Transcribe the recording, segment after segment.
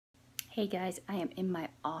Hey guys, I am in my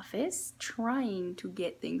office trying to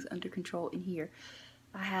get things under control in here.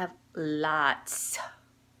 I have lots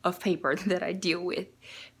of paper that I deal with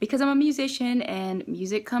because I'm a musician and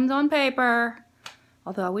music comes on paper.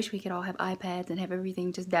 Although I wish we could all have iPads and have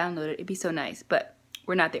everything just downloaded. It'd be so nice, but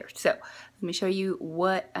we're not there. So let me show you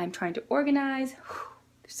what I'm trying to organize.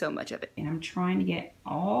 There's so much of it. And I'm trying to get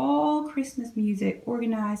all Christmas music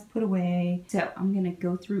organized, put away. So I'm gonna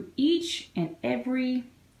go through each and every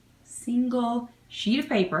single sheet of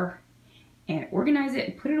paper and organize it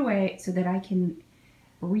and put it away so that I can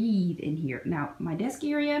breathe in here. Now my desk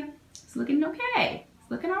area is looking okay. It's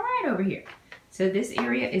looking all right over here. So this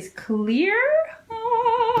area is clear.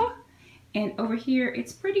 Oh, and over here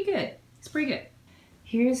it's pretty good. It's pretty good.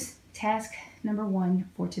 Here's task number 1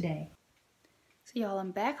 for today. So y'all,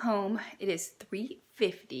 I'm back home. It is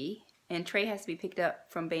 3:50 and Trey has to be picked up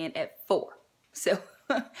from band at 4. So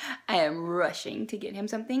I am rushing to get him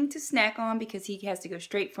something to snack on because he has to go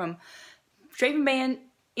straight from band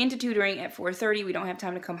into tutoring at 4:30. We don't have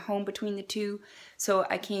time to come home between the two. So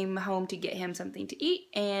I came home to get him something to eat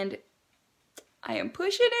and I am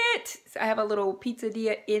pushing it. So I have a little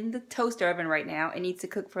pizzeria in the toaster oven right now. It needs to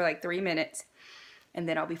cook for like 3 minutes and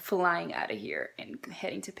then I'll be flying out of here and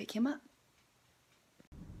heading to pick him up.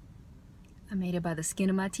 I made it by the skin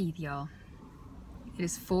of my teeth, y'all. It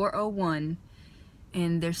is 4:01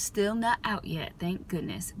 and they're still not out yet, thank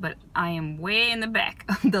goodness. But I am way in the back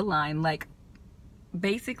of the line, like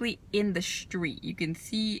basically in the street. You can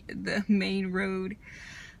see the main road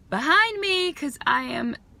behind me because I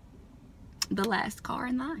am the last car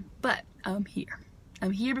in line. But I'm here.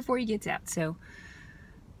 I'm here before he gets out, so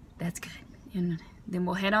that's good. And then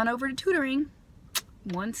we'll head on over to tutoring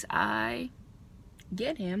once I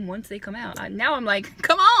get him, once they come out. Now I'm like,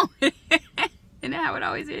 come on! And how it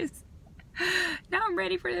always is. Now I'm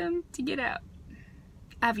ready for them to get out.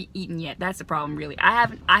 I haven't eaten yet. That's the problem, really. I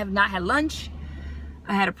have not had lunch.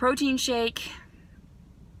 I had a protein shake,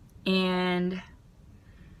 and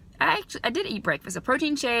I did eat breakfast. A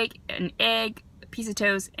protein shake, an egg, a piece of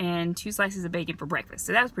toast, and 2 slices of bacon for breakfast.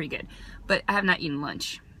 So that was pretty good. But I have not eaten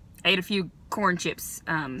lunch. I ate a few corn chips.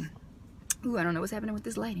 Ooh, I don't know what's happening with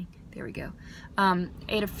this lighting. There we go.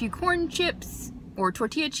 Ate a few corn chips or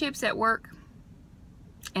tortilla chips at work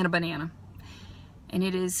and a banana. And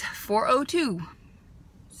it is 4:02.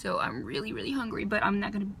 So I'm really, really hungry, but I'm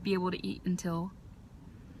not gonna be able to eat until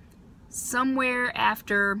somewhere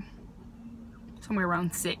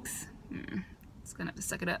around 6. It's gonna have to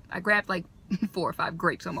suck it up. I grabbed like 4 or 5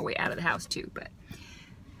 grapes on my way out of the house too, but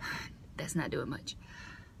that's not doing much.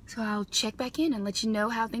 So I'll check back in and let you know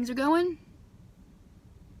how things are going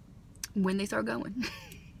when they start going.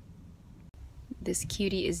 This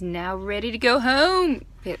cutie is now ready to go home.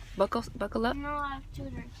 Okay, buckle up. No, I have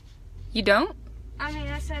tutoring. You don't? I mean,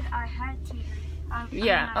 I said I had tutoring.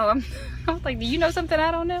 Yeah. I was like, do you know something I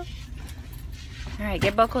don't know? All right,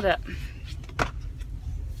 get buckled up.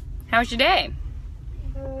 How was your day?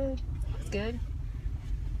 Good. It's good.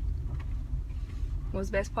 What was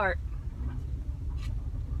the best part?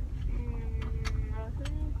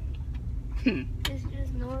 Nothing. It's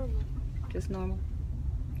just normal. Just normal.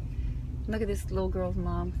 Look at this little girl's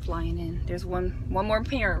mom flying in. There's one more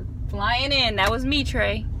parent flying in. That was me,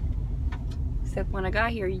 Trey. Except when I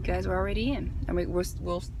got here, you guys were already in. I mean, we're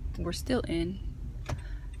still in.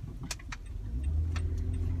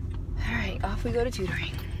 All right, off we go to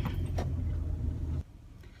tutoring.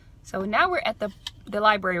 So now we're at the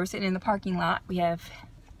library. We're sitting in the parking lot. We have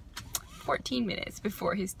 14 minutes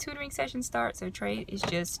before his tutoring session starts. So Trey is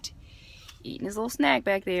just eating his little snack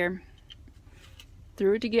back there.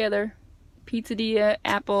 Threw it together. Pizzeria,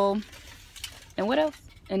 apple, and what else?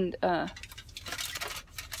 And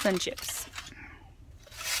sun chips.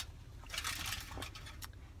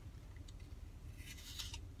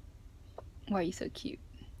 Why are you so cute?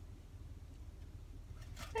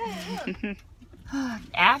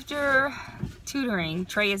 After tutoring,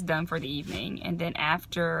 Trey is done for the evening, and then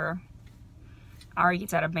after Ari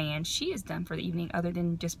gets out of band, she is done for the evening, other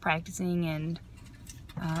than just practicing and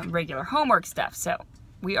regular homework stuff. So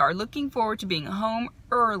we are looking forward to being home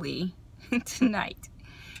early tonight.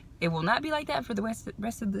 It will not be like that for the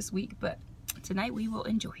rest of this week, but tonight we will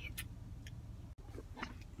enjoy it.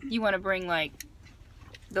 You want to bring like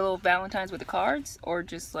the little Valentines with the cards, or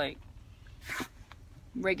just like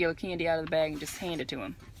regular candy out of the bag and just hand it to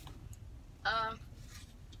him?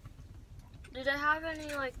 Do they have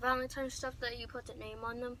any like Valentine stuff that you put the name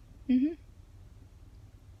on them? Mm-hmm.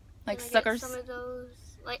 Like suckers? Some of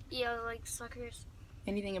those, like like suckers.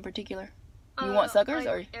 Anything in particular? You want suckers, like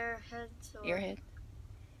or airheads? Or airhead?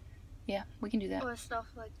 Yeah, we can do that. Or stuff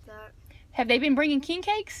like that. Have they been bringing king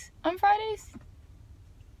cakes on Fridays?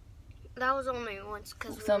 That was only once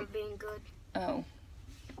because we were being good. Oh.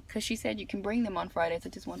 Because she said you can bring them on Fridays. I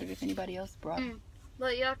just wondered if anybody else brought them.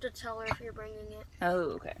 But you have to tell her if you're bringing it.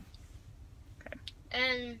 Oh, okay. Okay.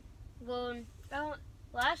 And, well,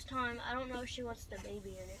 last time, I don't know if she wants the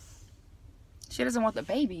baby in it. She doesn't want the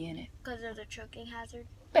baby in it. Because there's a choking hazard.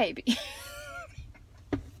 Baby.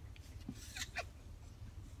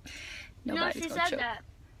 No, she said that.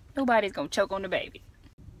 Nobody's gonna choke on the baby.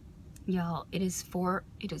 Y'all, it is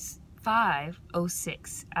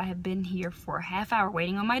 5:06. I have been here for a half hour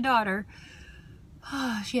waiting on my daughter.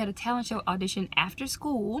 She had a talent show audition after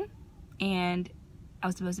school, and I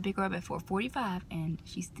was supposed to pick her up at 4:45, and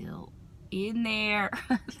she's still in there.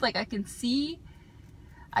 It's like I could see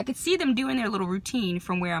them doing their little routine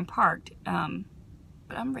from where I'm parked.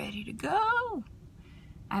 But I'm ready to go.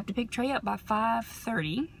 I have to pick Trey up by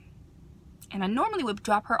 5:30. And I normally would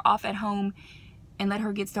drop her off at home and let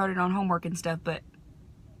her get started on homework and stuff, but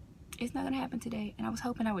it's not gonna happen today. And I was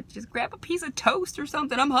hoping I would just grab a piece of toast or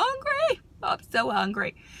something. I'm hungry. Oh, I'm so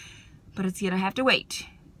hungry. But it's gonna have to wait.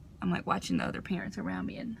 I'm like watching the other parents around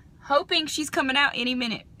me and hoping she's coming out any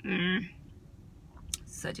minute.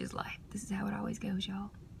 Such is life. This is how it always goes,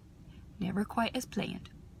 y'all. Never quite as planned.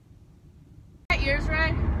 Is that yours,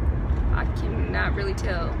 Red? I cannot really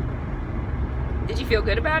tell. Did you feel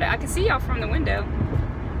good about it? I could see y'all from the window.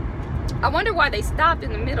 I wonder why they stopped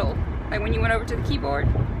in the middle, like when you went over to the keyboard.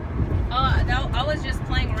 No, I was just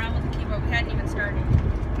playing around with the keyboard. We hadn't even started.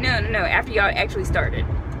 No, after y'all actually started.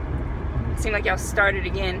 It seemed like y'all started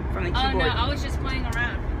again from the keyboard. Oh, no, I was just playing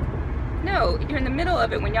around. No, you're in the middle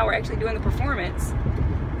of it when y'all were actually doing the performance.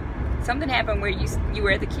 Something happened where you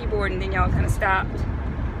were at the keyboard and then y'all kind of stopped.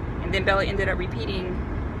 And then Bella ended up repeating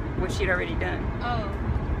what she'd already done. Oh.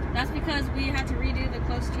 That's because we had to redo the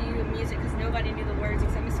Close to You music because nobody knew the words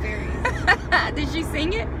except Miss Fairy. Did she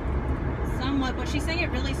sing it? Somewhat, but she sang it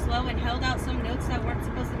really slow and held out some notes that weren't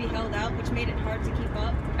supposed to be held out, which made it hard to keep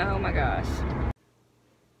up. Oh my gosh.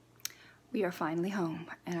 We are finally home,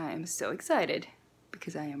 and I am so excited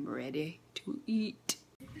because I am ready to eat.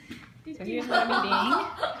 So here's what I'm eating.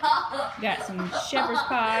 Got some shepherd's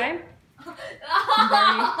pie. Some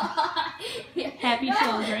very happy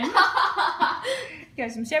children.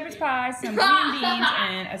 Got some shepherd's pie, some green beans,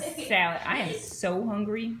 and a salad. I am so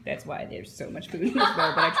hungry. That's why there's so much food in this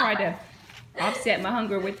bowl. But I tried to offset my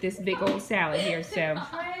hunger with this big old salad here. So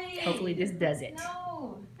hopefully this does it.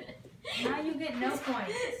 No. Now you get no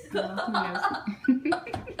points. Well, who knows?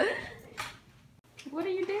 What are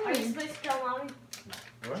you doing? Are you supposed to tell Mommy?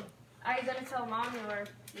 What? Are you going to tell Mommy or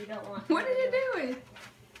you don't want What are you doing?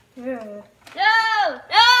 No!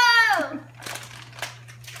 No!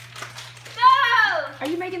 No! Are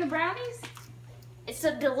you making the brownies? It's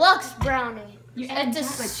a deluxe brownie. adding It's a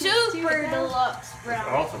chocolate chips to it super now? deluxe brownie.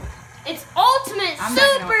 Awesome. It's ultimate I'm not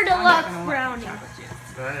super gonna- I'm not deluxe gonna want brownie. chocolate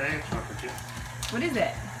chips. That ain't chocolate chip. What is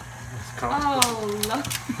that? It's called. Oh, Lord.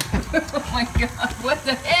 Oh my God. What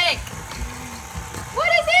the heck? What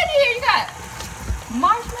is in here? You got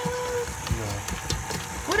marshmallows? No.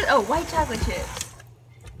 What is, oh, white chocolate chips.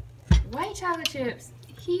 White chocolate chips.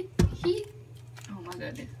 Heat. Oh my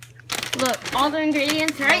goodness. Look, all the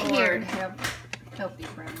ingredients right Lord, here. healthy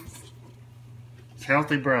brownies. It's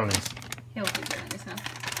healthy brownies. Healthy brownies, huh?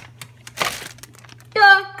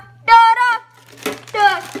 Da, da, da, da,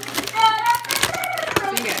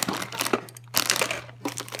 Sing it.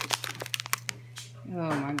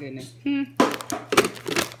 Oh my goodness.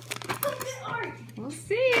 We'll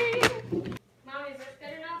see. Mommy, is this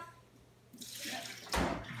good enough?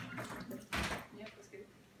 Yep, that's good.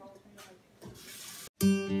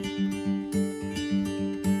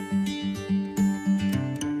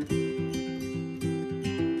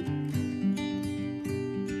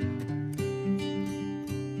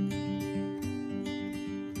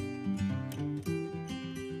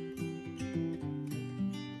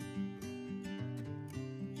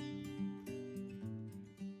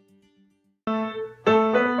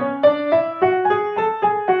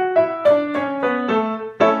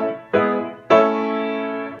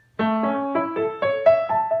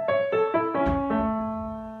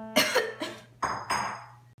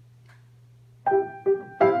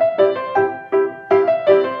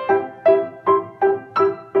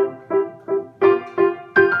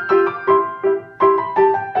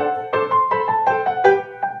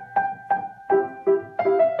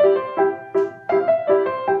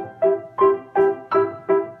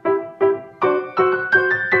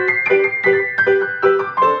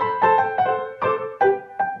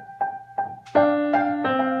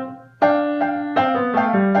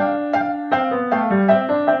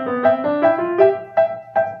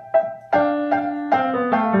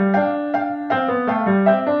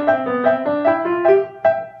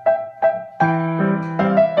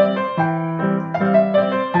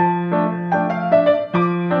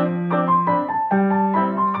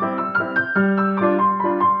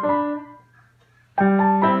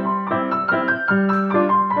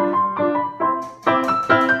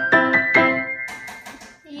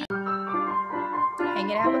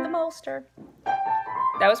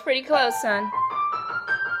 That was pretty close, son.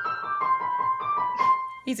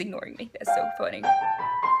 He's ignoring me. That's so funny.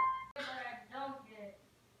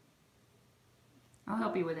 I'll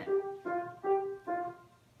help you with it.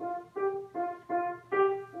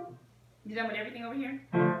 You done with everything over here?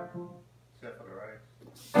 Except for the rice.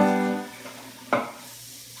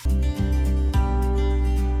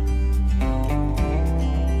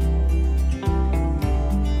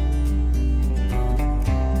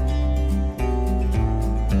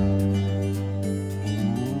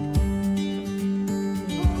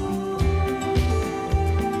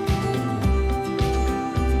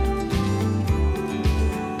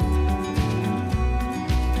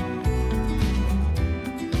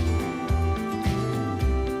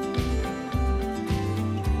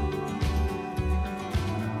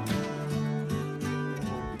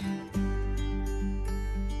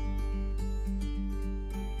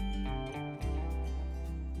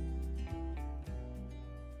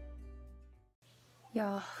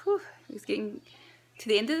 Y'all, it's getting to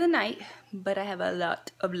the end of the night, but I have a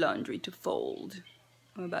lot of laundry to fold.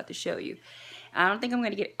 I'm about to show you. I don't think I'm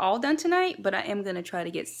going to get it all done tonight, but I am going to try to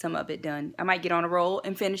get some of it done. I might get on a roll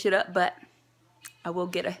and finish it up, but I will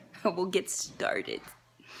get started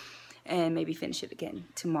and maybe finish it again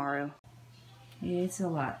tomorrow. It's a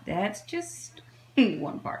lot. That's just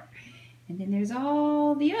one part. And then there's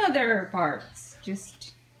all the other parts.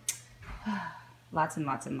 Just lots and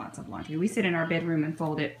lots and lots of laundry. We sit in our bedroom and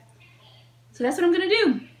fold it. So that's what I'm gonna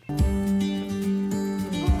do.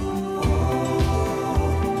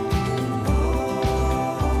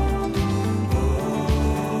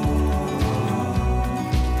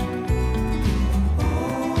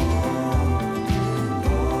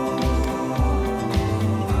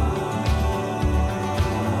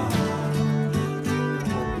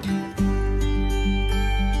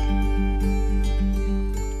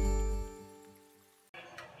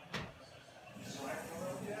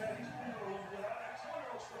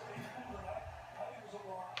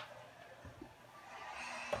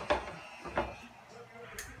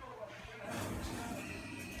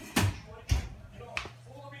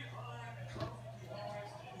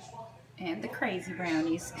 And the crazy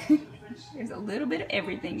brownies. There's a little bit of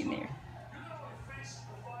everything in there.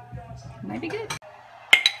 Might be good.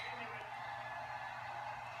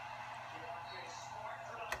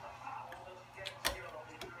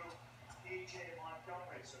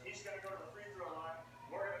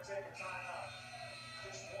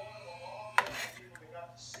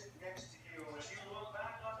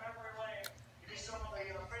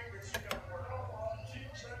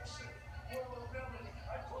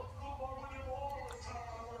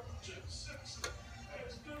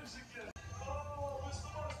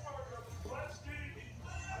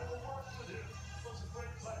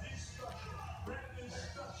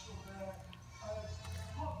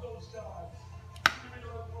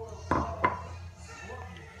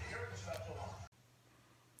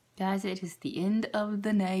 Guys, it is the end of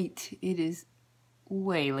the night. It is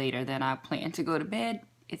way later than I planned to go to bed.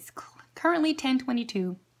 It's currently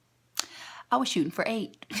 10:22. I was shooting for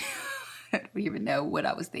 8. I don't even know what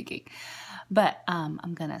I was thinking. But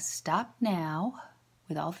I'm gonna stop now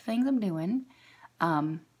with all the things I'm doing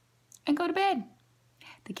and go to bed.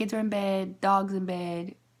 The kids are in bed, dog's in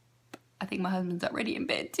bed. I think my husband's already in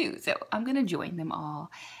bed too. So I'm gonna join them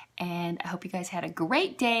all. And I hope you guys had a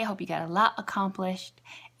great day. I hope you got a lot accomplished.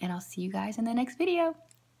 And I'll see you guys in the next video.